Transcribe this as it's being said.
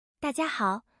大家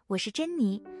好，我是珍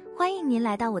妮，欢迎您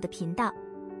来到我的频道。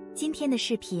今天的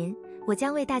视频，我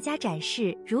将为大家展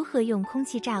示如何用空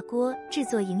气炸锅制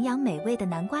作营养美味的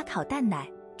南瓜烤蛋奶。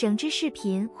整支视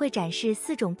频会展示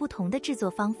4种不同的制作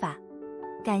方法，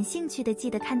感兴趣的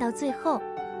记得看到最后。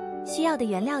需要的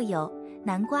原料有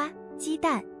南瓜、鸡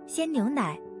蛋、鲜牛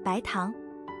奶、白糖。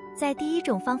在第一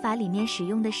种方法里面使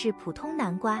用的是普通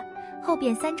南瓜，后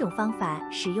边3种方法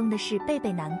使用的是贝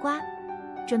贝南瓜。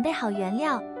准备好原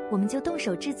料，我们就动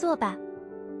手制作吧。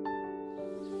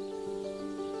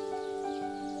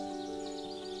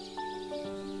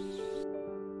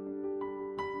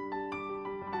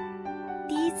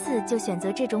第一次就选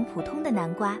择这种普通的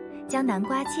南瓜，将南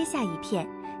瓜切下一片，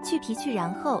去皮去，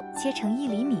然后切成1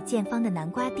厘米见方的南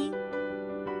瓜丁。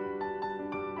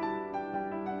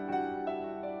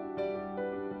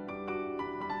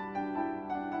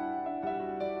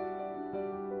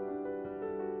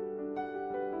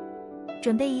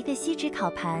准备一个锡纸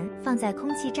烤盘，放在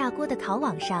空气炸锅的烤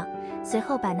网上，随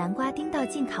后把南瓜丁倒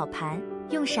进烤盘，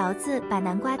用勺子把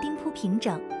南瓜丁铺平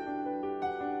整。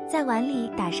在碗里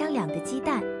打上2个鸡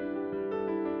蛋，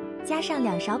加上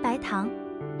2勺白糖，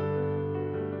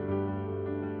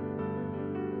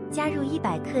加入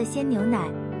100克鲜牛奶，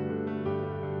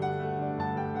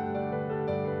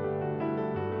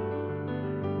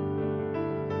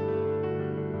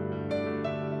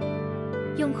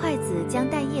用筷子将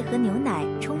蛋液和牛奶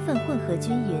充分混合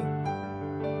均匀，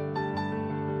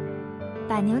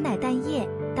把牛奶蛋液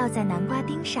倒在南瓜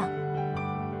丁上，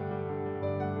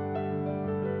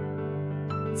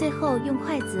最后用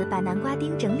筷子把南瓜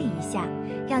丁整理一下，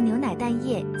让牛奶蛋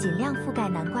液尽量覆盖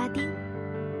南瓜丁。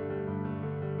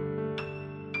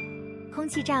空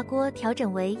气炸锅调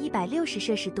整为160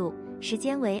摄氏度，时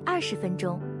间为20分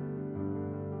钟。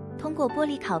通过玻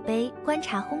璃烤杯观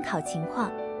察烘烤情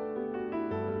况。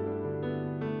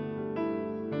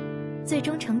最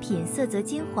终成品色泽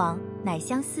金黄，奶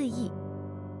香四溢。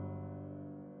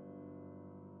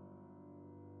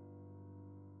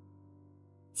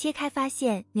切开发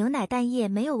现牛奶蛋液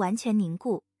没有完全凝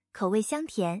固，口味香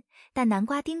甜，但南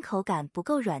瓜丁口感不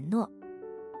够软糯。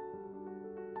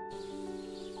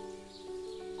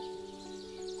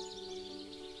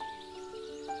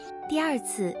第二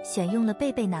次选用了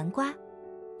贝贝南瓜，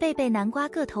贝贝南瓜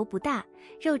个头不大，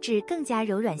肉质更加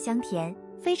柔软香甜，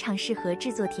非常适合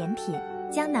制作甜品。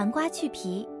将南瓜去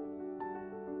皮，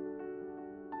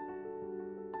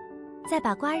再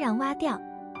把瓜瓤挖掉，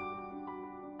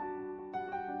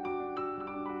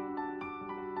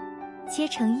切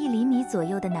成1厘米左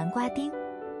右的南瓜丁，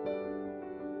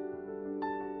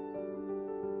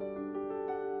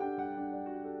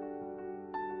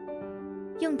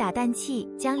用打蛋器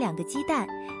将2个鸡蛋、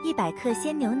100克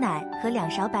鲜牛奶和2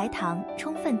勺白糖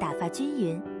充分打发均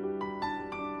匀。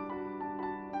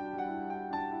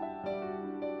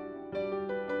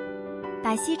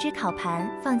把锡纸烤盘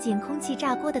放进空气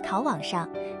炸锅的烤网上，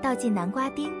倒进南瓜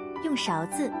丁，用勺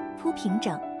子铺平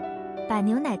整，把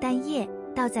牛奶蛋液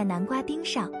倒在南瓜丁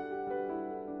上。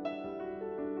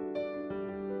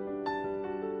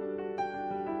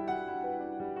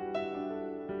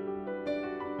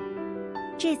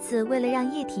这次为了让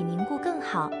液体凝固更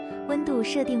好，温度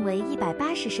设定为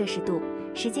180摄氏度，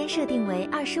时间设定为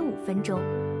25分钟。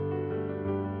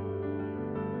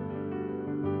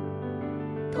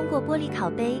通过玻璃烤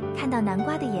杯看到南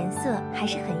瓜的颜色还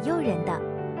是很诱人的。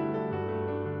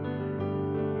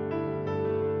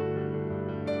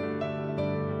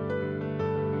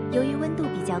由于温度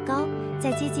比较高，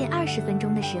在接近20分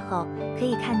钟的时候，可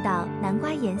以看到南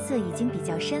瓜颜色已经比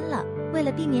较深了。为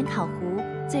了避免烤糊，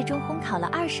最终烘烤了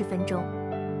20分钟。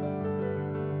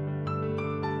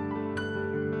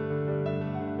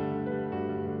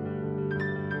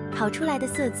烤出来的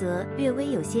色泽略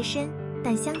微有些深，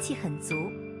但香气很足。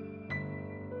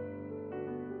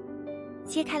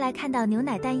切开来看到牛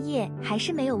奶蛋液还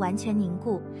是没有完全凝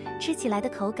固，吃起来的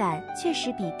口感确实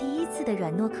比第一次的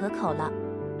软糯可口了，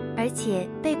而且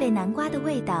贝贝南瓜的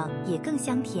味道也更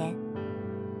香甜。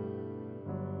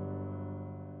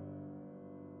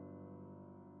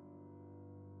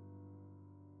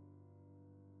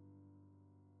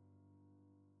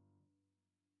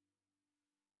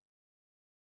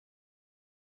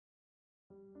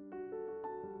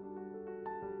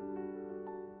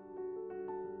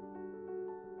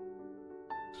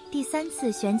第3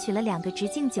次选取了2个直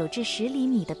径9至10厘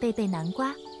米的贝贝南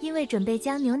瓜，因为准备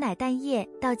将牛奶蛋液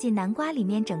倒进南瓜里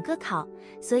面整个烤，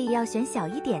所以要选小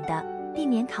一点的，避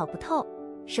免烤不透。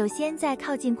首先在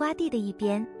靠近瓜蒂的一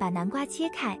边把南瓜切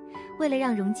开，为了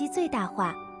让容积最大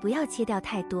化，不要切掉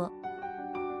太多。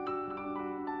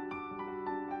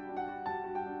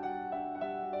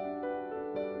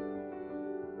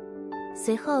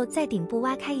随后在顶部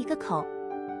挖开一个口，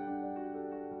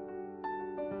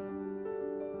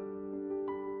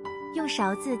用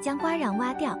勺子将瓜瓤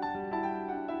挖掉。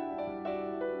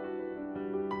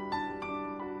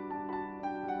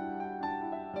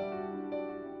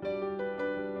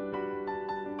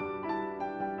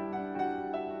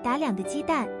打2个鸡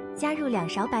蛋，加入2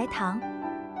勺白糖。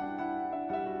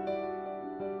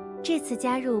这次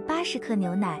加入80克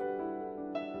牛奶。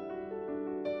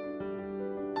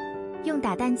用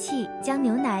打蛋器将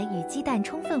牛奶与鸡蛋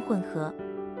充分混合。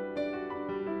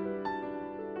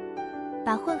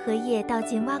把混合液倒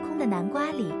进挖空的南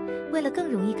瓜里，为了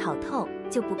更容易烤透，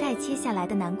就不盖切下来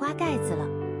的南瓜盖子了。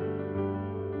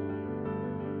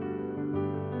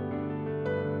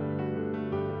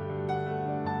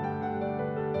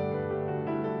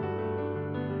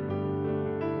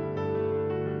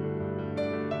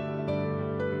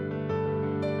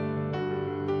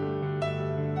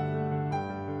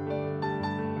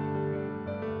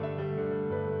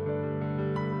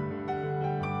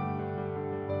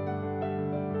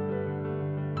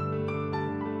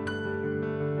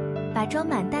把装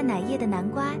满蛋奶液的南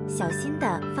瓜小心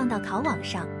地放到烤网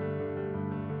上，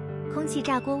空气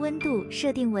炸锅温度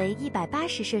设定为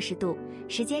180摄氏度，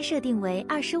时间设定为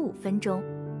25分钟。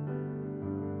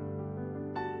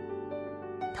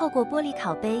透过玻璃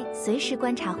烤杯随时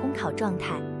观察烘烤状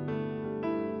态。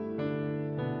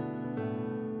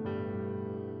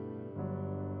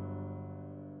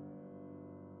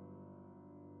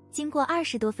经过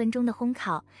20多分钟的烘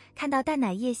烤，看到蛋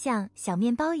奶液像小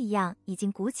面包一样已经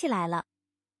鼓起来了。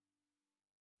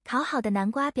烤好的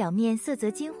南瓜表面色泽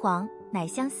金黄，奶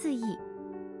香四溢。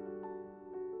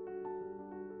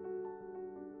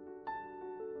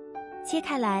切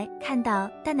开来，看到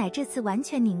蛋奶这次完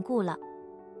全凝固了。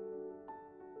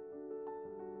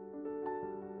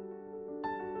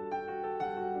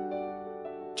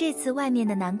这次外面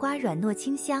的南瓜软糯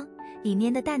清香，里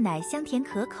面的蛋奶香甜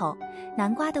可口，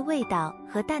南瓜的味道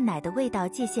和蛋奶的味道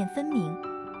界限分明。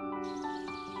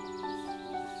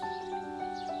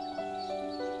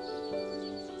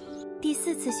第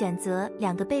4次选择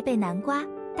2个贝贝南瓜，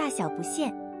大小不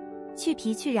限，去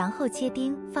皮去瓤后切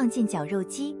丁，放进绞肉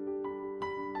机。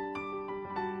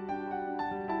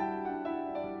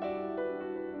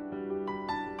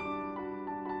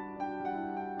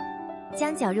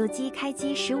将绞肉机开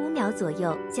机15秒左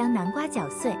右，将南瓜搅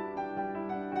碎。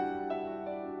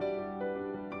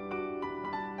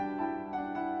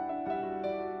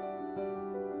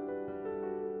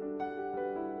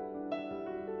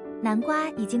南瓜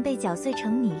已经被搅碎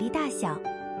成米粒大小。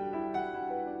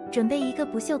准备一个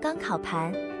不锈钢烤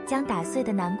盘，将打碎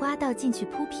的南瓜倒进去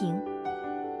铺平。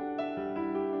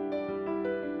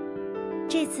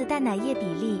这次蛋奶液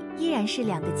比例依然是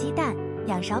2个鸡蛋、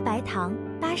2勺白糖、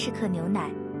80克牛奶。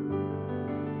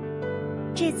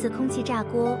这次空气炸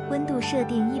锅温度设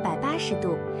定180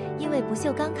度，因为不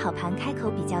锈钢烤盘开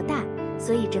口比较大，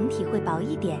所以整体会薄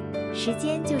一点，时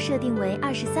间就设定为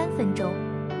23分钟。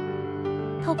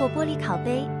透过玻璃烤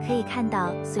杯可以看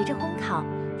到，随着烘烤，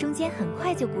中间很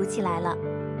快就鼓起来了。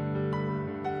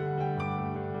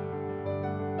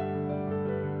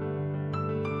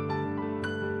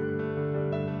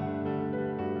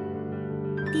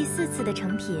第4次的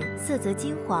成品色泽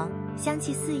金黄，香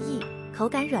气四溢，口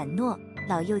感软糯，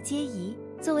老幼皆宜，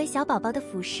作为小宝宝的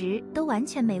辅食都完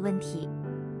全没问题。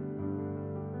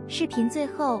视频最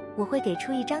后我会给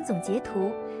出一张总结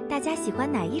图，大家喜欢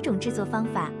哪一种制作方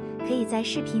法，可以在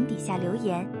视频底下留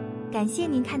言。感谢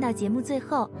您看到节目最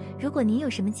后，如果您有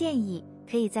什么建议，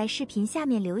可以在视频下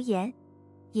面留言。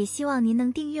也希望您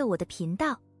能订阅我的频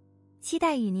道，期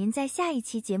待与您在下一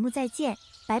期节目再见，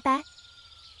拜拜。